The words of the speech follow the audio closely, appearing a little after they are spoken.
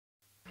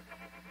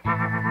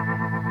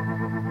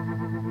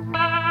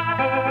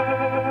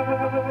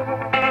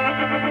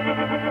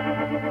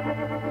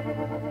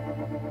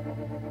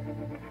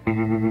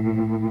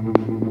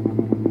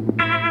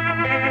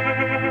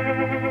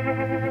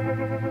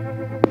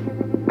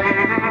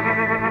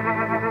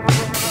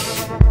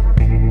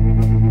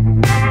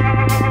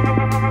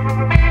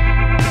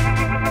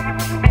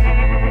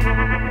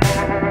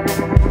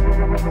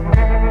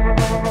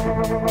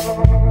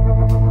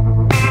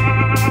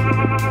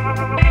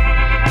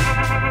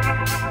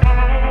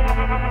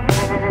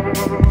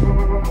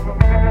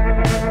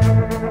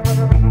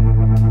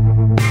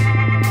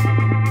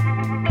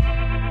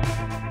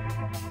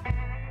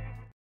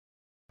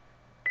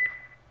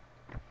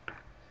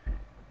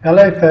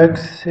Hello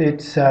folks,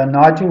 it's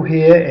Nigel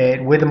here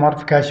at Weather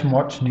Modification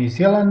Watch New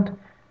Zealand,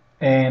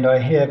 and I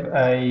have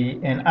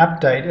an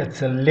update. It's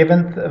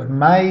 11th of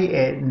May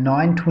at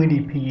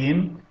 9:20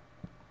 p.m.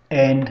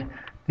 and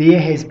there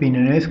has been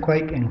an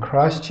earthquake in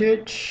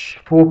Christchurch,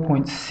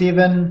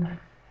 4.7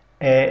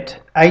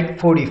 at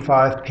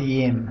 8:45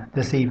 p.m.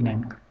 this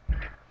evening.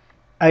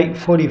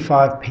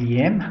 8:45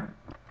 p.m.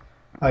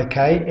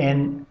 Okay,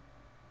 and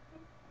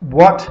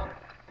what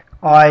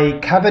I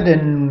covered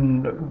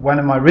in one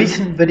of my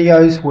recent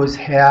videos was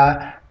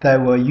how they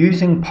were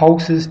using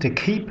pulses to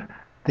keep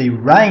the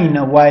rain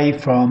away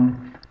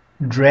from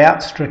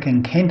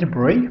drought-stricken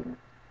Canterbury,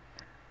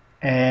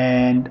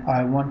 and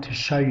I want to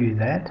show you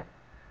that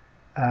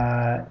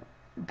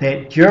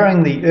that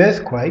during the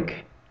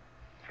earthquake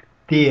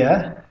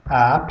there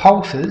are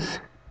pulses,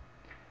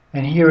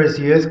 and here is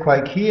the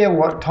earthquake here.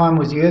 What time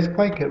was the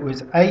earthquake? It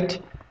was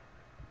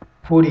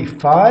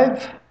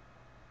 8:45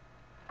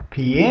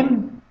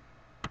 p.m.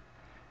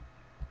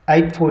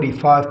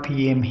 8:45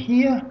 p.m.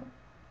 here,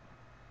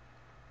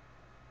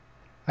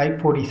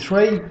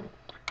 8:43,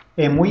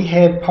 and we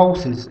have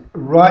pulses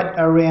right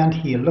around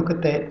here. Look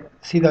at that.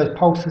 See those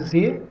pulses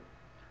there?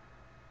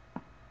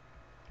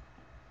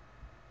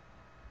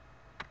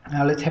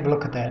 Now let's have a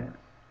look at that.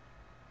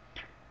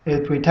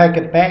 If we take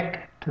it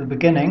back to the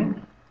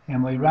beginning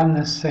and we run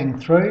this thing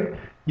through,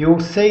 you'll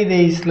see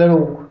these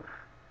little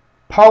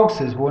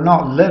pulses. Well,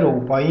 not little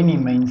by any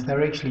means,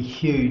 they're actually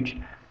huge.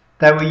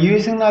 They were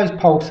using those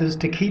pulses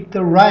to keep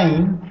the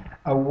rain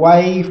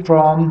away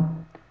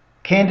from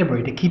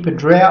Canterbury, to keep a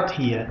drought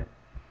here,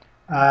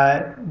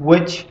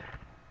 which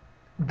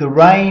the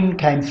rain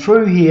came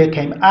through here,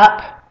 came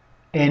up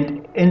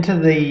and into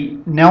the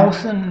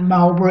Nelson,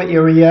 Marlborough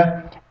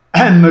area,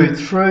 and moved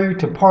through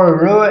to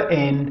Pororua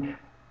and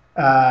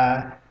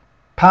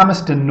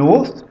Palmerston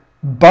North.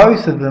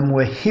 Both of them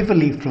were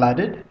heavily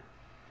flooded,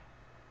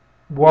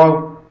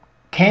 while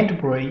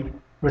Canterbury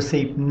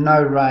received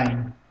no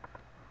rain.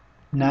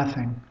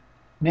 Nothing.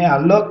 Now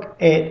look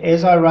at,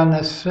 as I run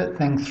this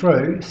thing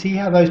through, see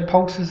how those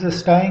pulses are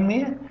staying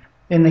there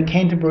in the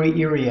Canterbury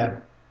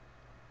area.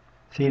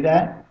 See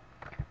that?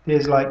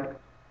 There's like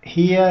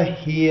here,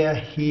 here,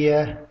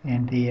 here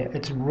and there.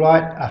 It's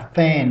right, a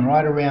fan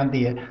right around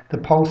there. The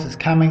pulse is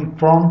coming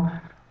from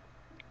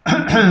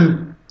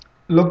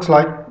looks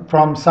like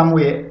from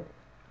somewhere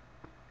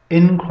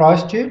in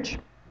Christchurch.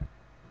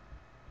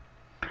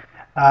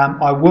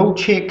 I will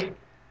check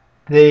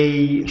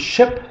the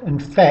ship. In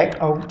fact,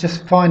 I'll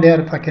just find out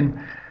if I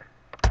can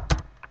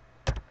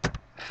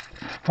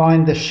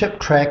find the ship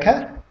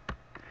tracker,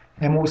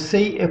 and we'll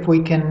see if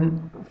we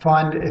can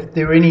find if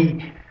there are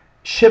any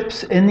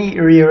ships in the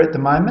area at the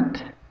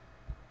moment.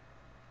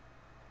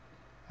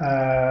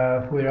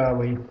 Where are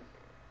we?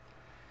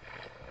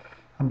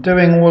 I'm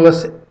doing all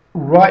this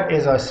right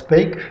as I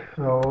speak.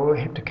 Oh, I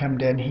have to come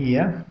down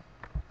here.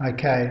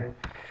 Okay.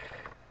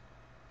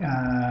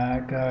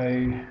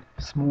 Go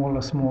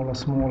smaller, smaller,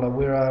 smaller.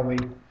 Where are we?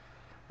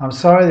 I'm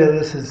sorry that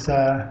this is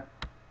oh,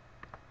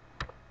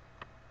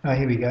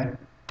 here we go.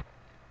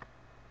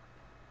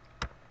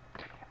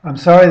 I'm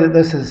sorry that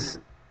this is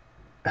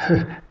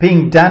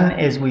being done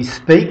as we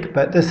speak,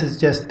 but this is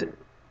just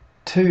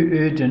too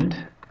urgent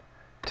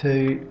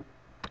to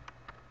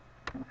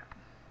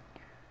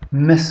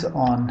miss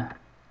on.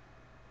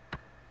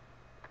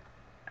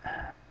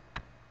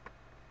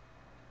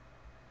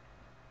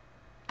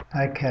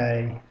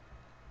 Okay.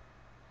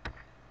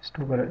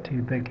 Still got it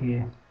too big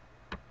here.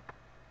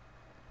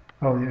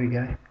 Oh, there we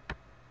go.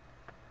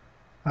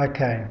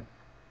 Okay.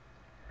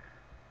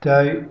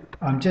 So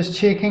I'm just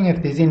checking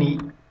if there's any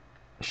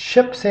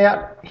ships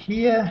out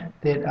here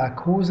that are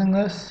causing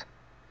this.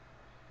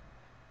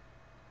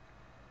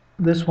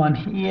 This one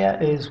here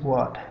is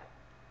what?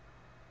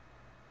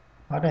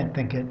 I don't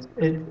think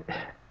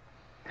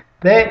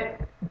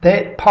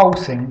that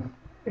pulsing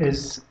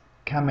is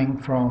coming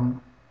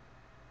from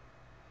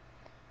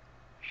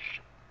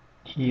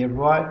here,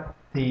 right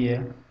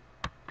there.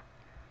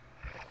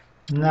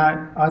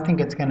 No, I think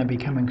it's going to be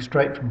coming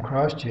straight from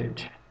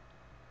Christchurch.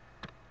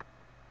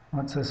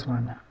 What's this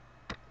one?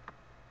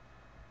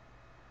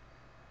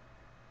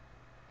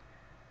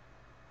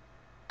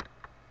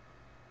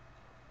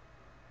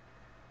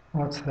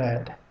 What's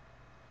that?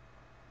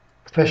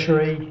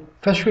 Fishery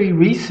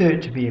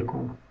research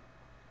vehicle.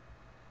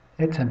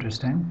 That's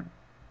interesting.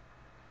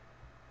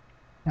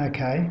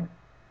 Okay.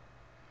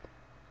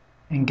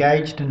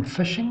 Engaged in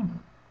fishing.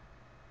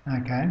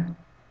 Okay.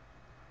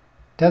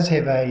 does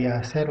have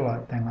a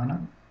satellite thing on it.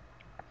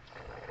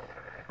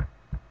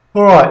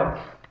 Alright,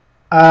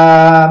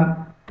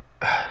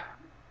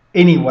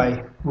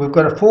 anyway, we've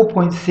got a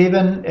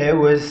 4.7, it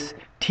was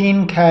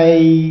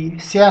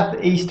 10k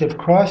southeast of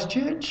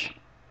Christchurch.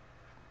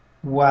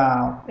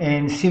 Wow,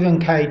 and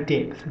 7k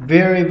depth,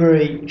 very,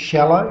 very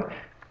shallow,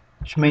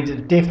 which means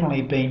it's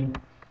definitely been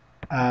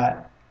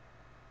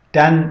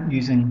done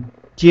using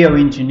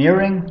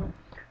geo-engineering.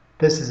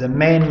 This is a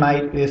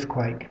man-made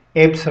earthquake,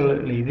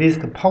 absolutely. There's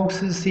the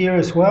pulses there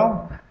as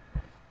well.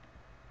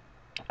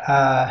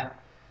 The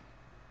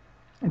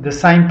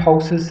same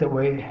pulses that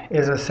were,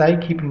 as I say,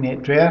 keeping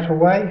that drought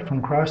away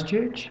from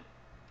Christchurch.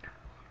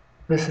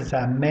 This is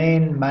a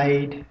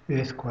man-made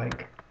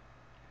earthquake.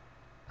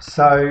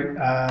 So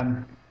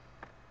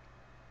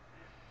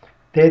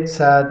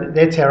that's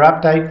our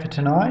update for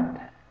tonight.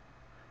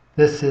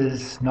 This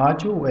is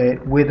Nigel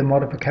at Weather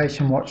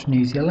Modification Watch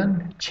New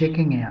Zealand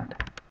checking out.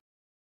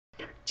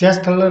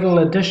 Just a little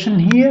addition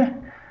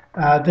here.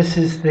 This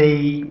is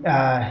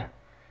the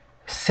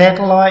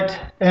satellite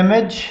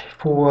image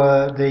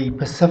for the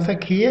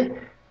Pacific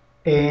here,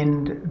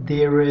 and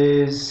there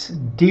is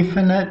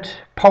definite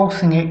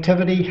pulsing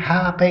activity,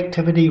 HARP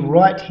activity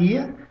right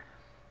here.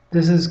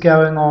 This is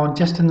going on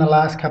just in the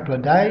last couple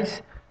of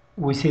days.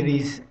 We see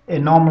these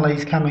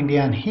anomalies coming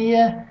down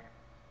here.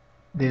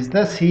 There's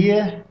this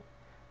here.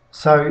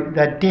 So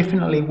they're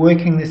definitely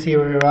working this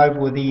area over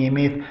with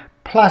EMF.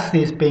 Plus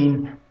there's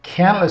been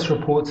countless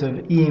reports of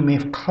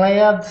EMF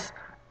clouds,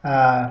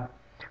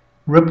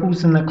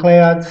 ripples in the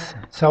clouds,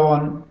 so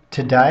on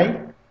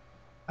today.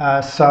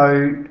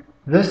 So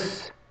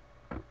this,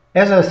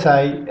 as I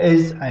say,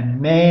 is a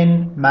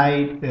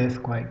man-made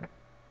earthquake.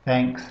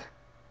 Thanks.